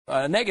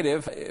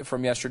negative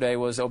from yesterday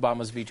was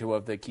Obama's veto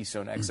of the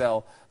Keystone XL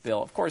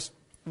bill. Of course,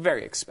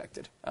 very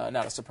expected.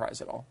 Not a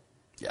surprise at all.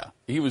 Yeah,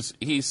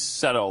 he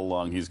said all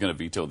along he's going to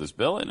veto this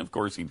bill, and of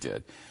course he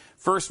did.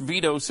 First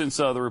veto since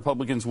the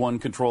Republicans won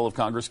control of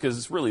Congress, because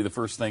it's really the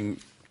first thing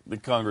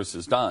that Congress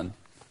has done.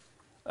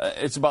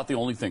 It's about the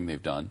only thing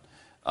they've done.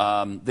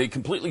 They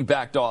completely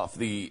backed off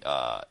the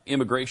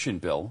immigration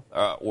bill,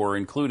 or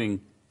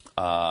including,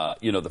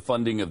 the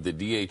funding of the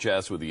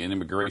DHS with the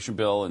immigration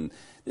bill. And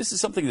this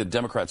is something that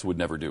Democrats would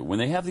never do. When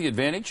they have the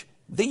advantage,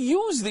 they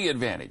use the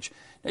advantage.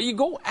 Now, you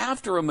go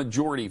after a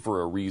majority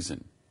for a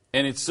reason,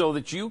 and it's so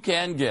that you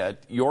can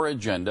get your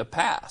agenda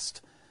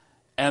passed.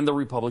 And the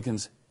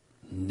Republicans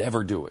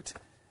never do it.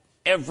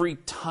 Every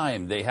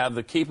time they have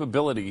the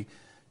capability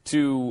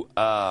to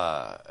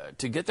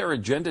get their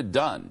agenda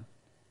done,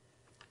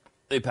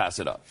 they pass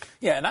it up.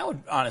 Yeah, and I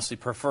would honestly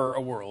prefer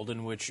a world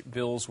in which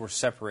bills were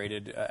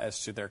separated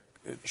as to their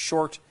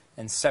short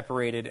and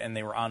separated, and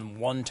they were on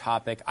one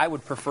topic. I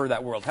would prefer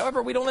that world.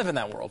 However, we don't live in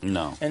that world.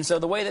 No. And so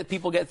the way that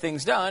people get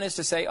things done is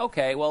to say,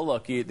 okay, well,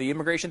 look, the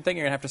immigration thing,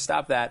 you're going to have to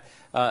stop that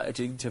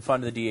to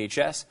fund the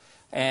DHS.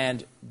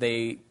 And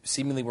they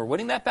seemingly were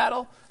winning that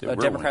battle.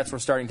 Democrats were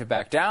starting to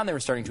back down. They were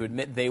starting to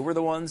admit they were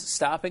the ones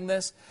stopping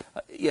this.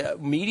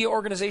 Media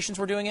organizations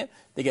were doing it.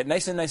 They get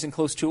nice and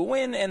close to a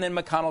win, and then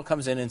McConnell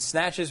comes in and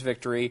snatches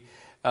victory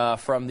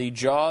from the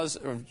jaws,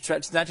 or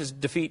snatches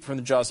defeat from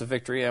the jaws of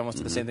victory. I almost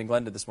did the same thing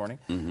Glenn did this morning.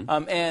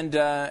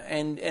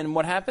 And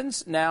what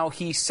happens? Now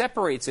he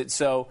separates it.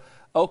 So,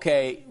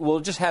 okay,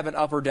 we'll just have an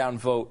up or down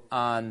vote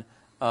on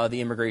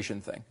the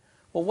immigration thing.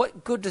 Well,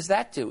 what good does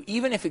that do?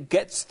 Even if it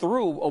gets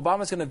through,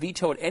 Obama's going to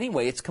veto it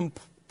anyway. It's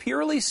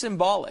purely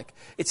symbolic.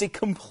 It's a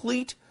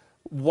complete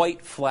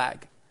white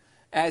flag.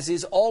 As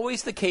is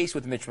always the case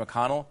with Mitch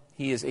McConnell,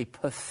 he is a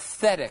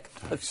pathetic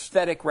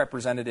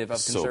representative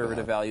of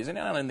conservative values. And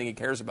I don't think he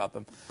cares about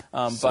them.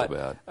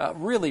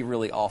 Really,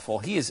 really awful.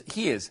 He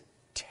is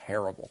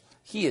terrible.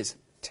 He is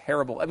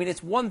terrible. I mean,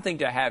 it's one thing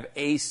to have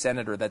a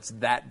senator that's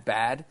that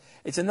bad.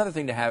 It's another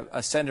thing to have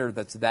a senator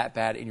that's that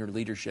bad in your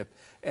leadership.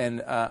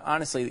 And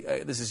honestly,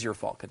 this is your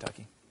fault,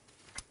 Kentucky.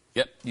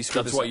 Yep,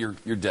 that's why you're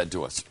dead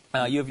to us.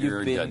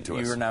 You're dead to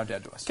us. You are now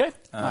dead to us. Okay,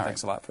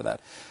 thanks a lot for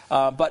that.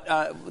 But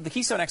the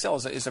Keystone XL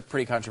is a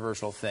pretty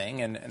controversial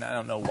thing, and I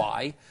don't know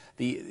why.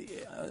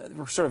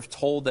 We're sort of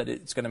told that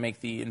it's going to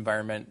make the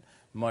environment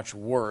much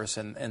worse,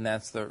 and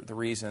that's the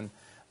reason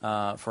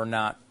for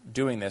not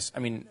doing this. I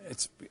mean,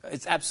 it's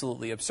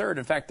absolutely absurd.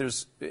 In fact,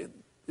 is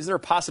there a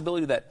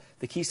possibility that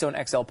the Keystone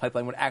XL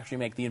pipeline would actually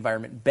make the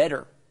environment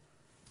better?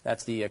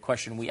 That's the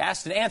question we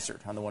asked and answered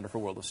on The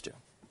Wonderful World of Stu.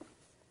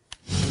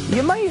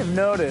 You might have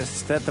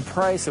noticed that the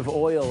price of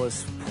oil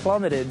has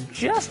plummeted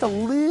just a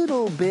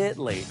little bit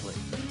lately.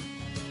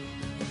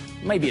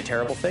 It might be a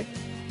terrible thing,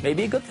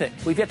 maybe a good thing.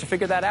 We've yet to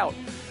figure that out.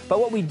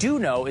 But what we do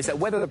know is that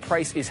whether the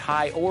price is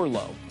high or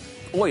low,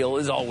 oil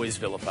is always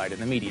vilified in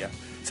the media.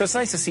 So it's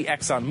nice to see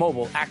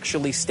ExxonMobil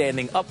actually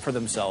standing up for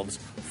themselves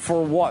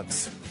for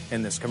once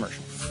in this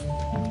commercial.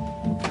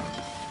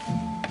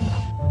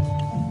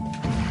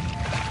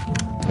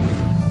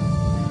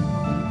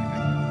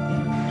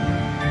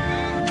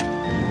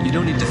 You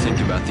don't need to think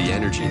about the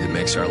energy that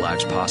makes our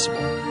lives possible.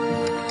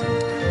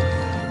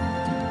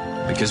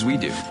 Because we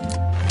do.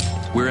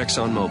 We're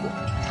ExxonMobil,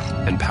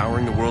 and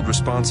powering the world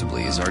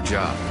responsibly is our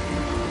job.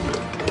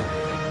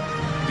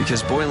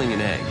 Because boiling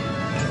an egg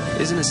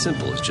isn't as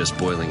simple as just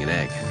boiling an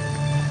egg.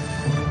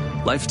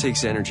 Life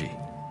takes energy.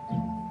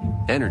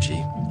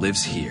 Energy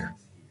lives here.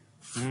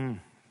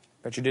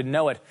 Bet you didn't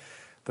know it,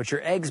 but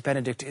your Eggs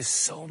Benedict is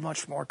so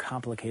much more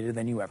complicated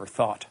than you ever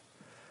thought.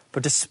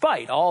 But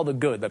despite all the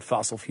good that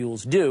fossil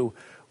fuels do,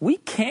 we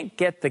can't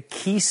get the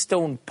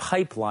Keystone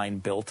Pipeline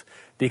built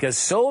because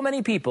so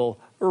many people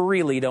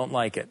really don't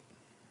like it.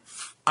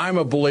 I'm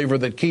a believer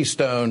that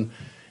Keystone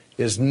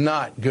is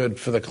not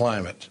good for the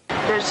climate.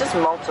 There's just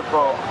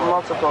multiple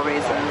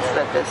reasons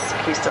that this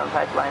Keystone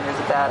Pipeline is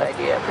a bad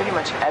idea, pretty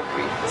much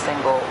every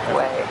single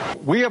way.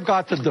 We have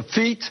got to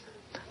defeat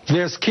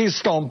this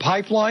Keystone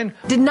Pipeline.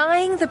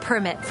 Denying the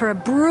permit for a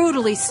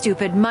brutally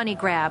stupid money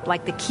grab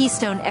like the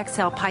Keystone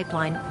XL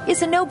pipeline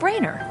is a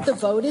no-brainer. The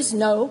vote is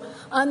no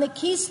on the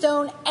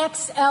Keystone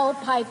XL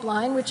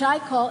pipeline, which I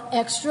call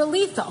extra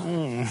lethal.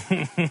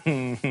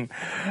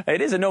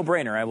 It is a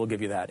no-brainer, I will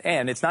give you that.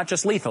 And it's not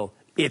just lethal,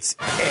 it's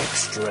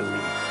extra lethal.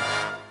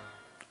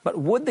 But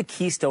would the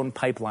Keystone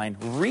Pipeline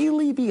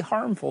really be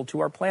harmful to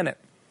our planet?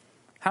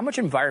 How much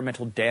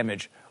environmental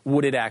damage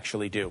would it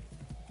actually do?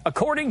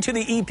 According to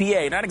the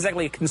EPA, not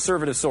exactly a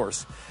conservative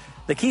source,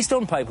 the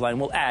Keystone Pipeline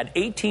will add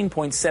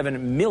 18.7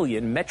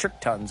 million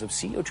metric tons of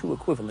CO2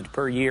 equivalent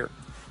per year.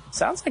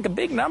 Sounds like a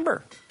big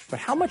number, but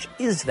how much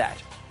is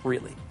that,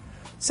 really?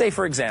 Say,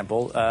 for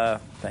example,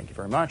 thank you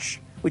very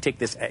much, we take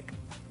this egg.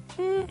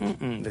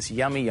 This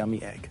yummy,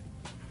 yummy egg.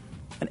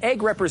 An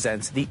egg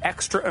represents the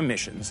extra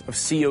emissions of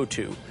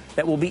CO2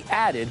 that will be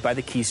added by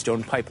the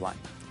Keystone Pipeline.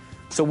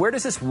 So where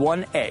does this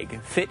one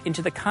egg fit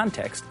into the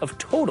context of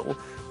total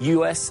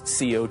U.S.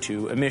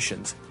 CO2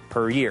 emissions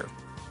per year?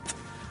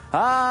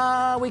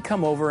 we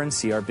come over and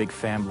see our big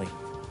family.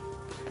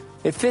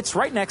 It fits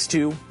right next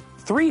to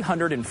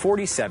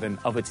 347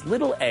 of its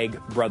little egg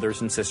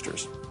brothers and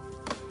sisters.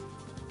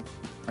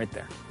 Right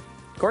there.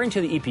 According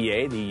to the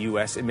EPA, the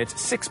U.S. emits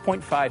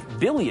 6.5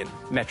 billion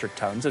metric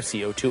tons of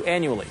CO2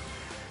 annually.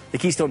 The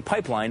Keystone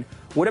Pipeline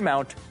would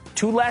amount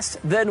to less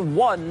than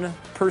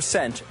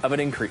 1% of an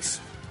increase.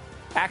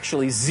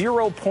 Actually,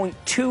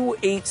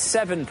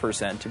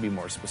 0.287% to be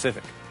more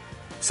specific.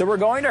 So we're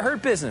going to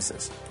hurt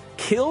businesses,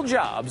 kill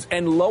jobs,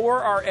 and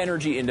lower our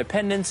energy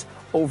independence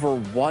over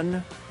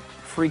one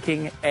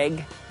freaking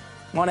egg.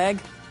 One egg?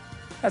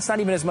 That's not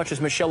even as much as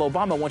Michelle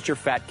Obama wants your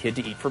fat kid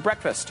to eat for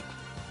breakfast.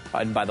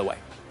 And by the way,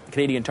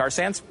 Canadian tar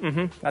sands,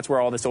 that's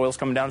where all this oil's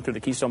coming down through the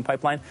Keystone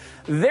Pipeline.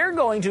 They're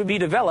going to be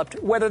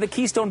developed whether the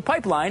Keystone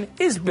Pipeline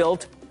is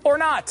built or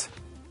not.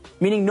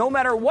 Meaning no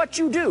matter what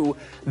you do,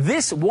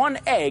 this one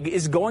egg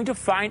is going to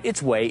find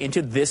its way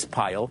into this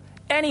pile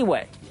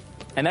anyway.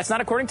 And that's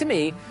not according to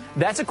me.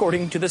 That's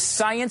according to the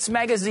Science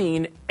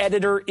Magazine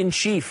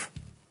editor-in-chief.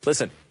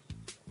 Listen.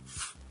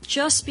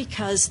 Just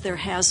because there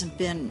hasn't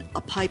been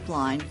a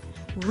pipeline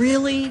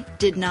really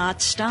did not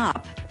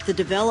stop the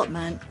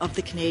development of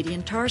the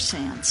Canadian tar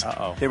sands.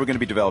 They were going to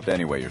be developed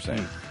anyway, you're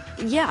saying?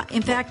 Yeah,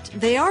 in fact,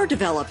 they are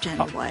developed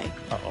anyway.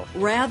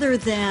 Rather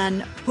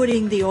than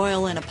putting the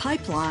oil in a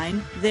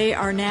pipeline, they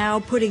are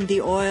now putting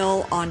the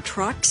oil on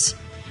trucks,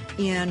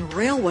 in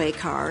railway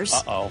cars,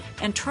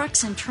 and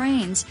trucks and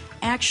trains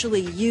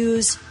actually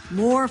use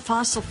more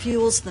fossil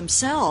fuels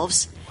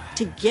themselves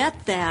to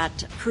get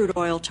that crude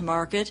oil to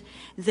market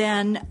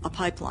than a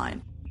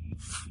pipeline.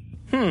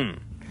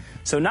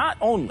 So not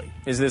only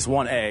is this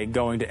one egg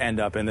going to end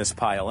up in this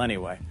pile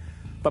anyway,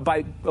 but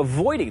by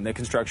avoiding the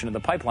construction of the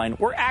pipeline,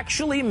 we're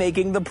actually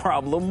making the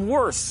problem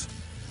worse.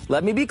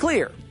 Let me be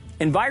clear.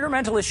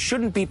 Environmentalists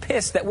shouldn't be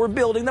pissed that we're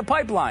building the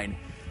pipeline.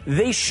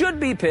 They should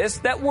be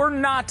pissed that we're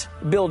not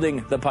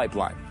building the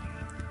pipeline.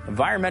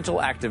 Environmental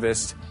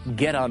activists,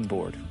 get on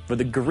board for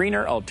the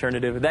greener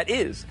alternative that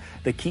is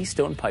the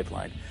Keystone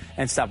Pipeline,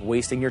 and stop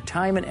wasting your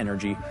time and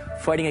energy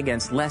fighting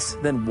against less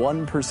than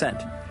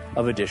 1%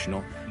 of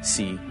additional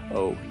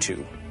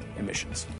CO2 emissions.